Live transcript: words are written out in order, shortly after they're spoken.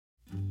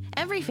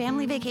Every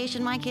family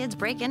vacation, my kids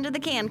break into the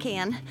can.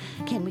 Can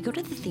we go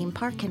to the theme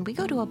park? Can we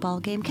go to a ball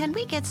game? Can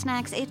we get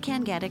snacks? It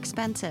can get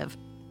expensive.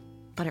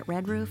 But at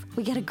Red Roof,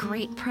 we get a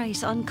great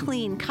price on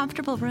clean,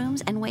 comfortable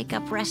rooms and wake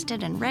up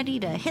rested and ready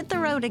to hit the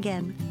road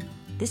again.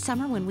 This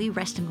summer, when we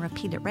rest and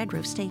repeat at Red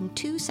Roof, staying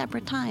 2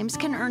 separate times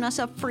can earn us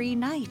a free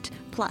night.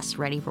 Plus,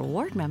 Ready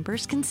Reward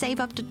members can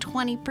save up to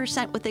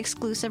 20% with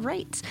exclusive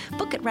rates.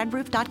 Book at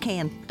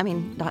redroof.com.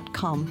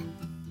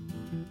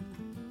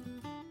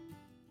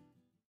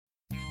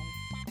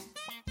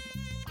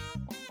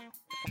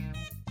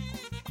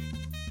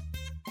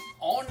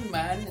 On,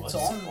 man, it's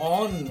on.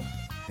 On.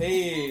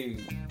 Hey,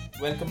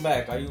 welcome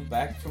back. Are you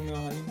back from your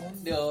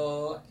honeymoon?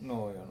 No,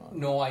 you're not.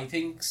 No, I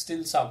think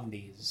still some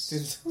days.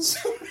 Shit,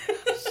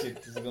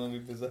 this is gonna be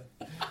bizarre.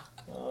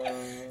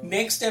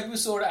 Next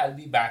episode, I'll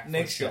be back.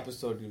 Next sure.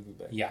 episode, you'll be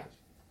back. Yeah.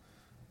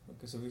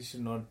 Okay, so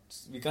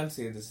we can't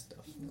say this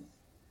stuff.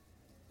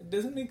 It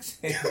doesn't make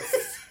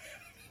sense.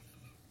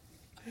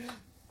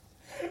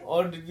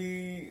 Or did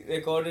we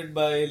record it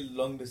by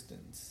long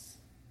distance?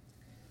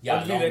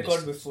 Yeah, or did we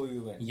record before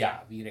you went? Yeah,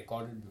 we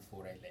recorded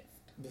before I left.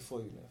 Before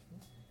you left,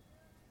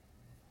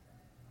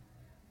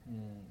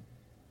 no?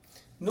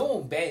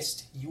 No,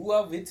 best. You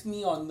are with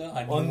me on the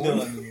honeymoon. On the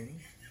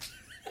honeymoon.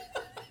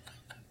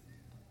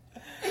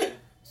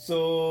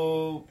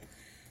 So,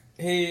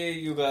 hey,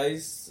 you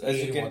guys. As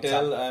Hey, you can what's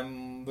tell, up?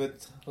 I'm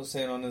with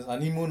Hussein on his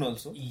honeymoon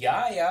also.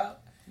 Yeah.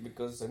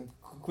 Because I'm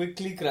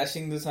quickly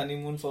crashing this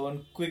honeymoon for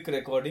one quick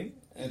recording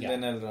and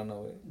then I'll run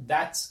away.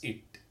 That's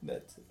it.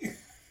 That's it.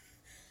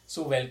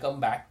 So, welcome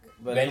back.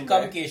 Welcome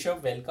back.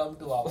 Keshav. Welcome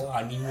to our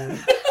honeymoon.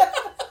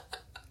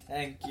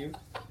 Thank you.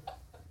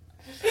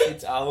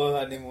 It's our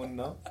honeymoon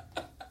now.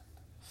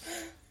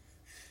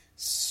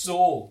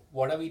 So,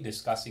 what are we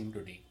discussing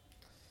today?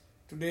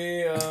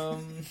 Today,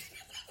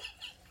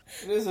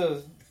 it is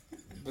a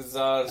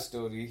bizarre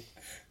story.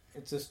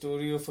 It's a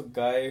story of a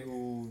guy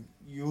who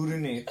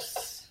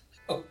urinates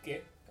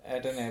Okay.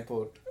 at an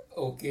airport.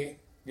 Okay.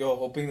 You're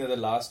hoping that the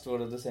last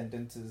word of the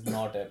sentence is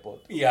not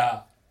airport.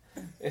 Yeah.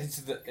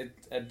 It's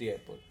at the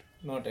airport,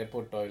 not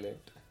airport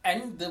toilet.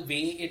 And the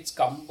way it's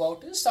come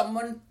about is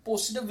someone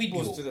posted a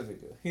video.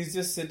 He's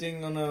just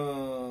sitting on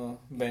a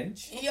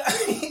bench Yeah.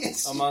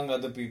 Yes. among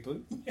other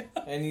people,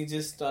 and he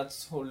just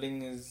starts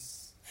holding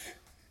his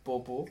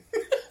popo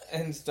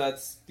and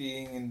starts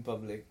peeing in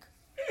public.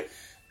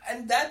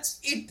 And that's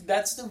it.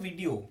 That's the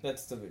video.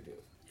 That's the video.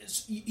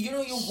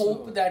 You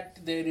hope that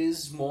there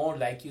is more,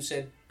 like you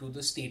said to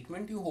the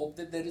statement, you hope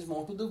that there is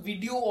more to the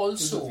video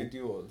also.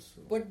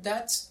 But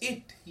that's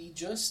it.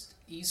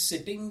 He's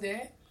sitting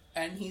there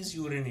and he's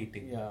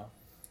urinating. Yeah.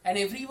 And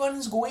everyone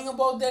is going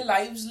about their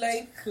lives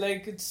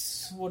like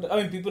it's what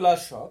I mean. People are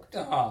shocked.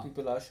 Uh-huh.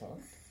 People are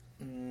shocked.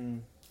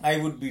 I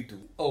would be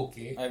too.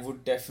 Okay. I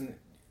would definitely.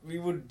 We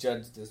would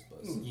judge this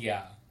person.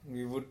 Yeah.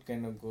 We would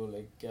kind of go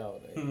like, "Kya ho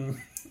raha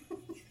hai?"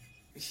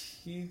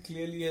 He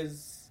clearly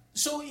has.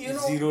 So,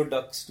 zero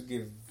ducks to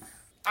give.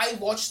 I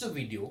watched the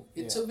video.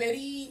 It's a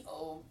very,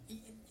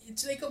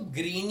 it's like a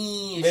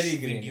grainy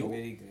video.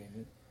 Very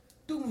grainy.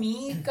 To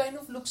me, it kind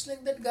of looks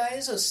like that guy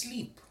is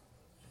asleep.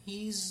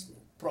 He's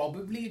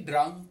probably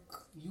drunk.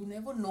 You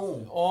never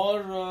know.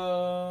 Or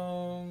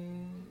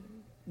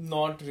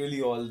not really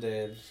all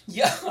there.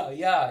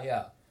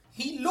 Yeah.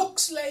 He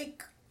looks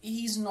like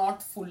he's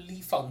not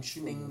fully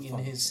functioning in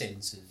his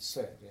senses.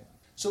 Fair, yeah.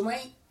 So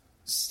my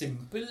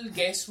simple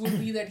guess would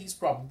be that he's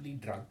probably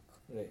drunk.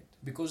 Right.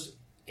 Because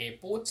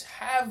airports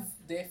have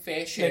their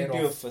fair share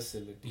Plenty of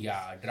facilities.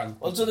 Yeah, drunk.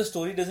 Also, the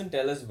story doesn't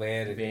tell us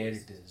where it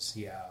is.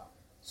 Yeah.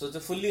 So it's a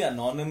fully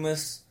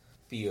anonymous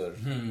peer.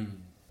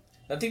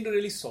 Nothing to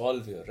really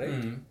solve here,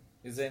 right?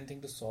 Is there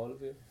anything to solve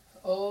here?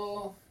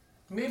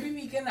 Maybe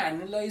we can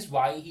analyze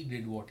why he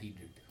did what he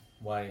did.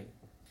 Why?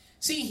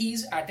 See,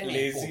 he's at an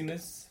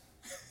Laziness.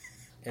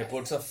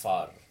 Airports are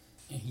far.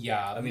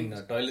 Yeah. I mean,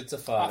 toilets are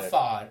far.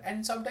 Far.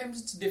 And sometimes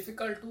it's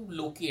difficult to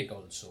locate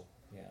also.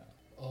 Yeah.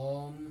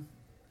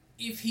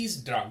 If he's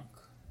drunk,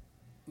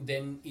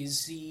 then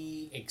is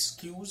he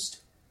excused?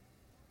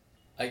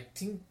 I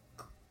think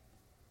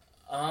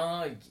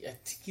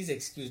he's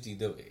excused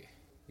either way.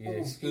 He's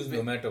excused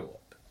no matter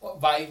what.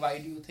 Why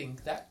do you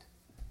think that?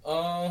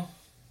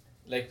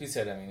 Like we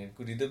said, I mean, it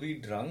could either be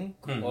drunk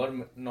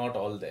or not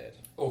all there.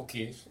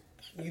 Okay.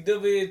 Either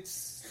way,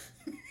 it's...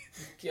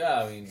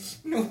 Yeah, I mean...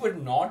 No, but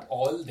not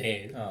all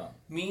there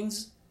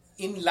means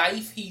in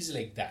life he's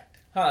like that.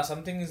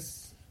 Something is...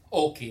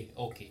 Okay.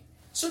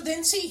 So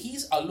then see,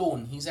 he's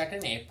alone. He's at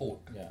an airport.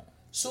 Yeah.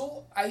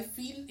 So I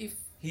feel if...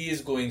 He is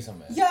going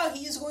somewhere. Yeah,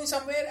 he is going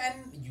somewhere,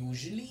 and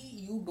usually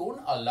you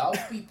don't allow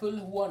people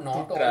who are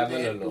not to all travel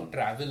there alone. to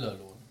travel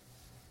alone.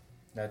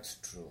 That's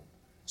true.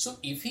 So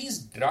if he's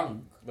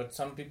drunk... But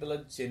some people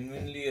are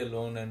genuinely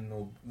alone and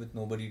with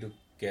nobody to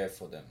care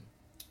for them.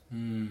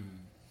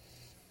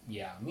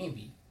 Yeah,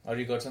 maybe. Or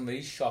he got some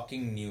very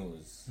shocking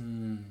news.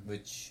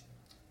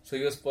 So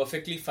he was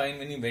perfectly fine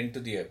when he went to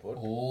the airport.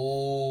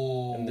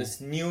 Oh. And this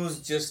news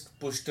just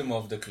pushed him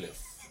off the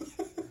cliff.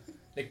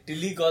 Like till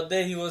he got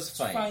there, he was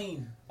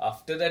fine.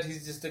 After that,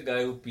 he's just a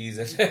guy who pees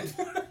at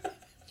airport.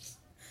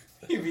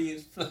 Maybe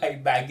his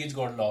flight baggage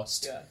got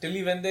lost. Yeah, till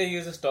he went there, he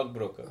was a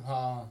stockbroker.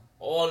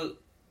 All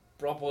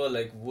proper,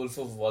 like Wolf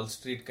of Wall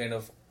Street kind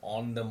of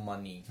on the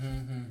money.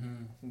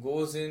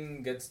 Goes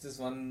in, gets this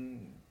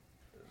one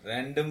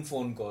random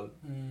phone call.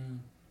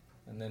 And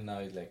then now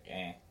he's like,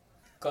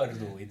 Kar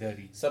do, idhar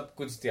hi. Sab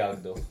kuch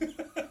tyag do.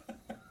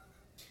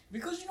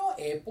 Because,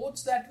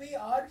 airports that way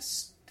are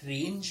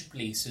strange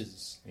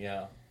places.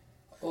 Yeah.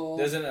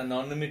 There's an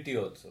anonymity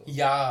also.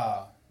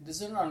 Yeah.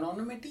 There's an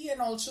anonymity,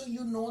 and also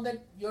you know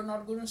that you're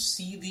not going to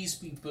see these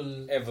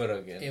people ever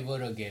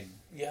again.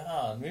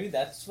 Yeah, maybe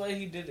that's why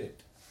he did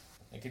it.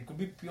 Like, it could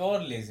be pure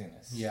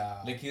laziness.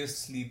 Yeah. Like, he was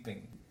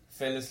sleeping.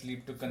 Fell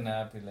asleep, took a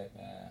nap. He's like,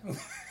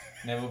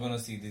 never gonna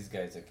see these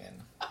guys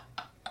again.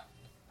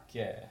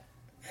 Yeah.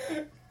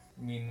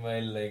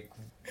 Meanwhile, like,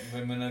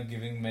 women are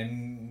giving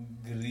men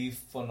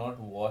grief for not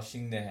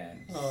washing their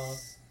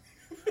hands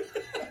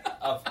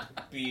after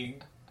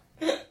peeing,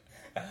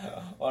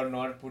 or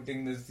not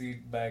putting the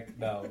seat back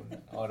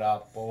down or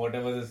up, or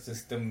whatever the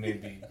system may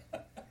be.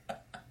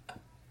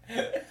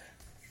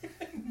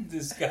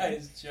 This guy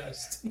is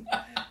just...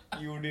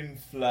 You didn't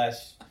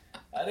flush.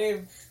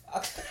 Arey,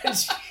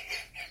 Akhtarji.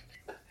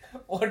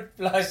 What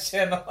flush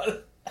and all?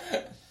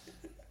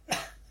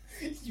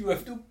 You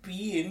have to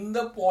pee in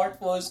the pot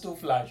first to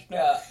flush.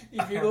 Yeah.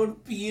 If you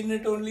don't pee in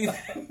it only,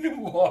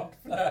 then what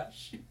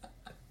flush?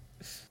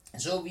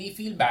 So we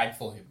feel bad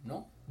for him,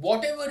 no?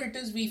 Whatever it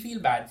is, we feel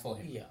bad for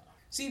him. Yeah.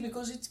 See,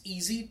 because it's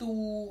easy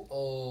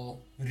to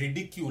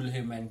ridicule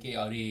him and say,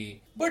 Arey.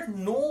 But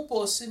no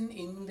person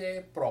in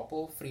their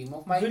proper frame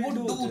of mind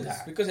would do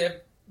that. Because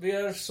we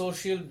are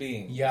social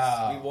beings.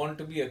 Yeah. We want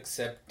to be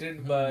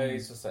accepted by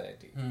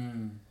society.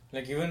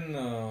 Like even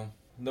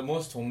the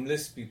most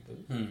homeless people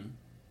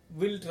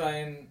will try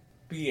and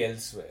pee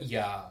elsewhere.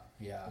 Yeah.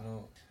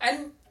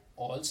 And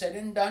all said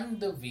and done,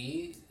 the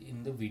way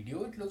in the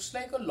video, it looks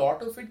like a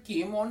lot of it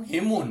came on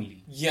him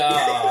only.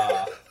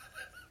 Yeah.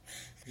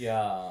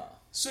 Yeah.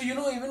 So,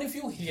 even if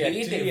you He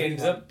hate actually everyone,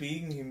 ends up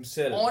peeing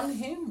himself. on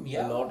him,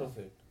 yeah. A lot of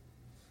it.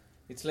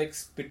 It's like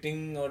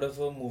spitting out of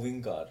a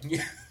moving car.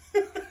 Yeah.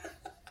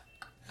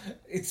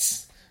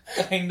 It's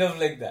kind of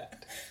like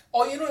that.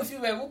 Or, if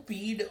you've ever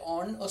peed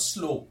on a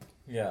slope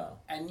Yeah.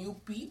 and you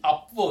pee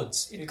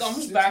upwards, it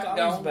comes back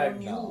down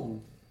on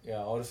you.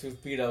 Yeah, or if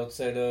you've peed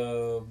outside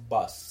a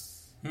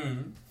bus,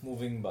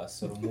 moving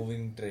bus or a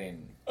moving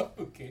train.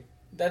 Okay.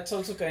 That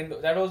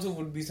also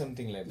would be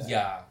something like that.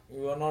 Yeah.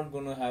 You are not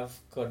going to have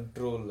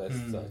control as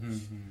such.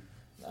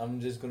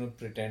 I'm just going to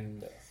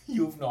pretend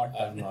You've not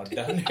done I've it. not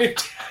done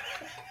it.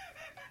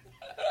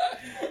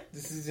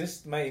 This is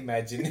just my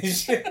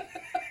imagination.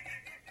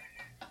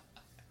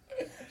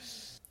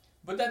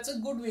 But that's a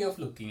good way of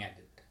looking at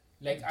it.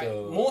 Like,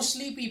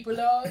 mostly people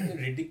are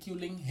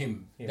ridiculing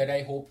him. Yeah. That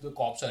I hope the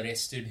cops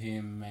arrested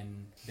him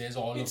and there's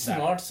all of that. It's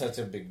not such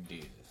a big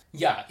deal.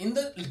 Yeah, in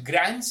the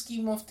grand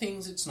scheme of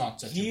things, it's not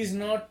such a big He's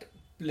not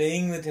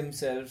playing with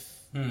himself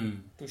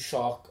to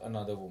shock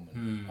another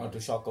woman or to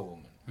shock a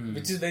woman,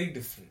 which is very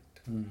different.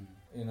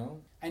 You know?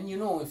 And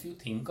if you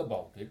think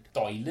about it,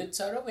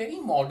 toilets are a very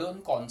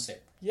modern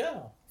concept.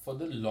 Yeah. For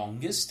the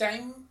longest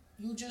time,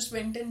 you just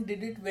went and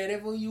did it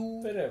wherever.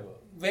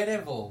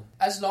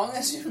 As long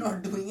as you're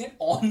not doing it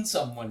on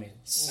someone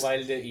else.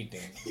 While they're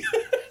eating.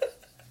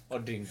 Or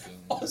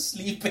drinking. Or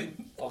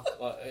sleeping.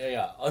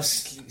 Or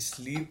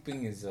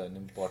sleeping is an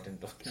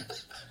important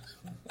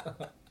one.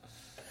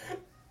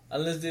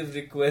 Unless they've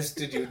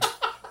requested you.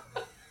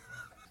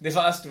 They've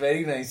asked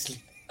very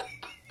nicely.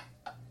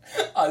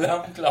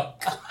 Alarm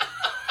clock.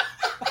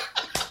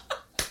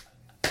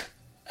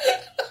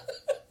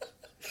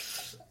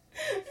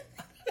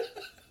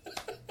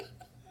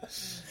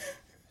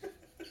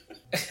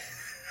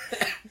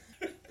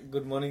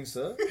 Good morning,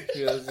 sir.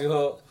 Here's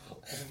your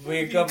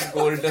wake up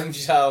golden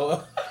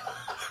shower.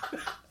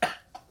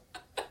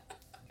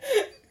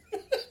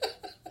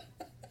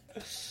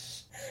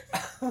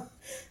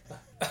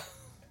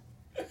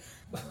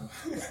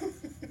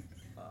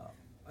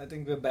 I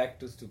think we're back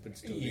to stupid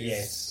stories.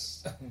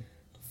 Yes.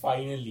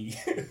 Finally.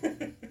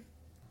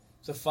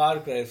 It's a far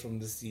cry from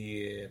the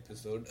CA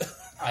episode.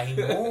 I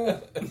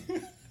know.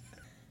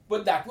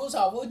 But that was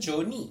our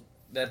journey.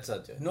 That's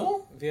such a...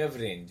 No? We have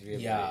range.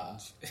 Range.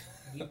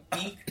 We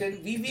peaked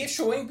and we were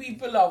showing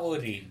people our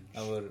range.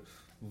 Our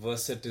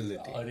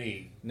versatility.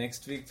 Array.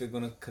 Next week we're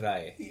gonna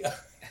cry. Yeah.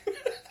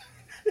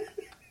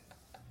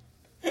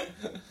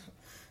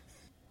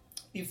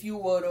 If you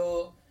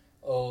were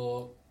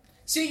a...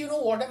 See, you know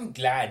what? I'm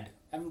glad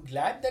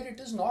that it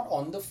is not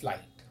on the flight.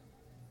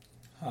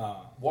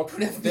 What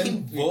would have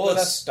been People are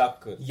worse?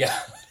 stuck. Yeah.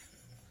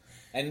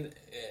 And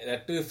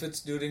that too if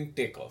it's during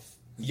takeoff.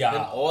 Yeah.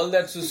 Then all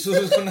that susu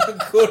is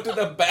gonna go to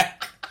the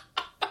back.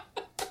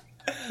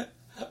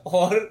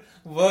 Or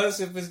worse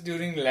if it's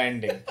during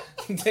landing.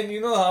 Then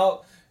you know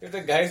how if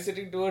the guy is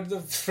sitting towards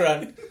the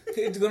front,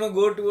 it's gonna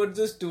go towards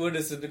the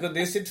stewardesses because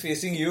they sit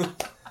facing you.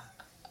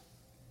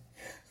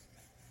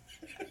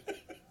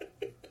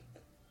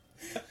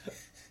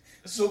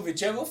 So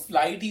whichever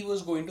flight he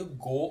was going to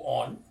go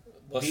on,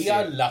 They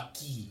are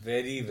lucky.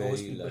 Very, very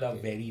Those people lucky. are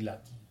very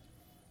lucky.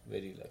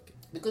 Very lucky.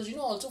 Because,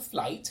 also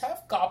flights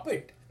have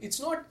carpet. It's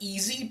not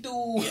easy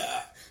to...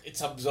 Yeah,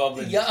 it's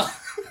absorbent. Yeah.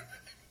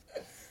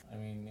 I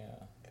mean,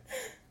 yeah.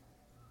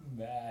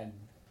 Man.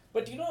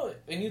 But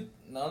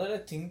now that I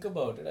think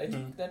about it, I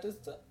think that is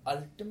the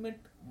ultimate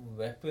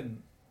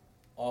weapon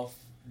of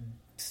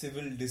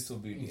civil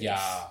disobedience.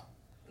 Yeah.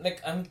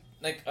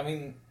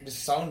 This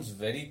sounds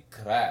very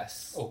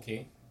crass.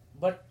 Okay.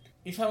 But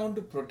if I want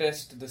to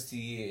protest the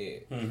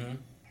CAA,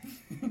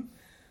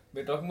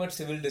 we're talking about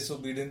civil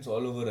disobedience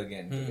all over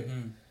again today.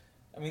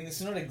 I mean,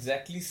 it's not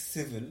exactly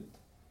civil,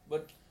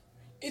 but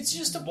it's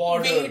just a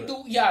border.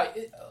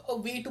 A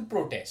way to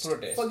protest.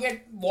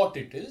 Forget what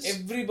it is.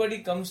 Everybody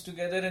comes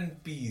together in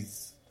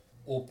peace.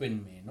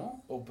 Open May,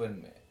 no?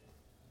 Open May.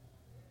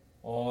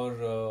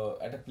 Or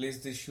at a place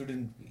they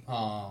shouldn't be.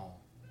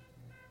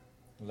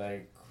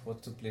 Like,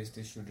 what's a place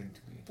they shouldn't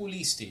be?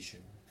 Police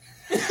station.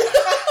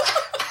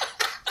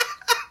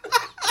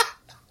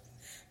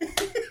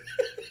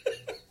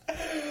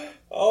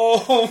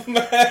 Oh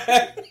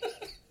man!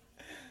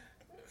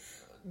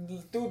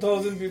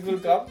 2,000 people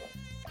come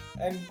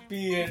and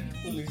pee at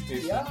police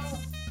station. Yeah.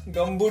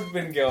 Gumboot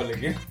pen kya ho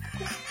lekin?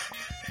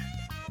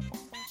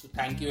 So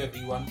thank you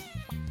everyone.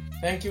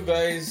 Thank you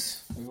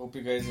guys. We hope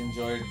you guys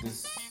enjoyed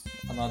this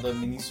another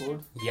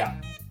mini-sode. Yeah.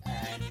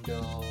 And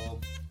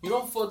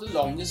for the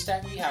longest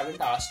time we haven't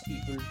asked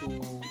people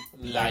to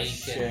like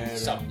share and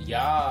some.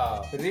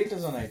 Yeah. Rate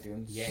us on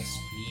iTunes. Yes,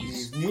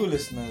 please. New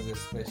listeners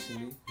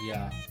especially.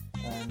 Yeah.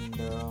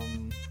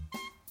 And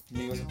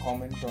leave us a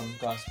comment on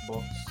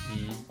Castbox.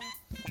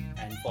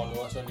 And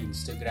follow us on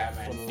Instagram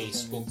and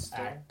Facebook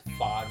at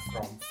Far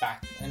From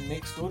Fact. And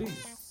make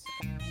stories.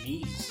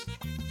 Please.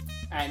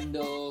 And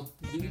do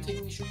you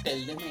think we should tell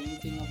them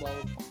anything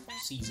about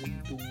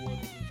season 2 or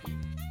anything?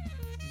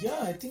 Yeah,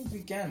 I think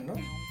we can, no?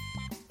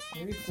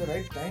 Maybe it's the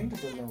right time to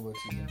tell them about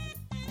season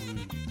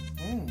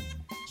 2.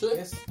 So,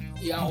 yes.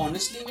 Yeah,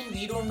 honestly,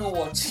 we don't know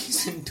what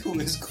season 2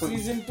 is going to be.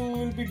 Season 2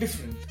 will be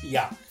different.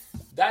 Yeah,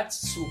 that's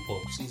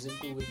superb. Season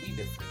 2 will be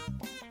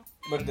different.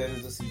 But there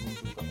is a season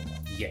 2 coming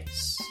up.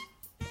 Yes.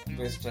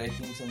 We're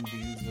striking some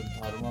deals with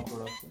Dharma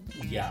Productions.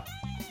 Yeah.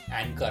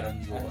 And Karan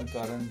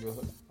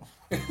Johar.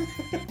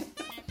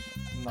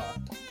 Not.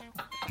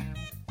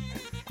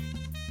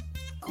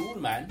 Cool,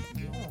 man.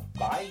 Yeah.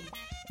 Bye.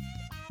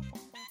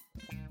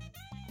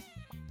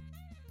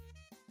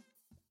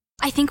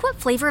 I think what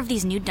flavor of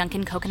these new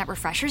Dunkin' Coconut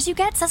Refreshers you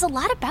get says a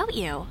lot about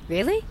you.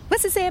 Really?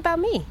 What's it say about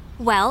me?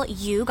 Well,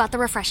 you got the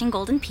refreshing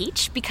golden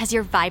peach because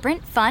you're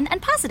vibrant, fun, and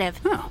positive.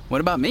 Oh,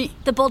 what about me?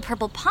 The bold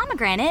purple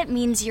pomegranate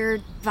means you're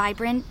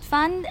vibrant,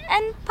 fun,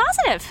 and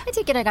positive. I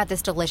take it I got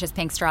this delicious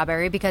pink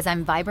strawberry because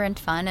I'm vibrant,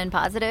 fun, and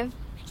positive.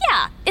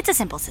 Yeah, it's a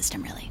simple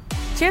system, really.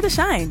 Share the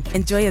shine.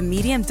 Enjoy a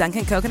medium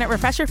Dunkin' Coconut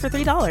Refresher for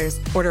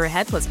 $3. Order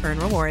ahead plus earn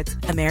rewards.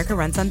 America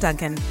runs on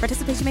Dunkin'.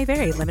 Participation may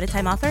vary. Limited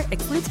time offer.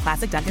 Excludes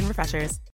classic Dunkin' Refreshers.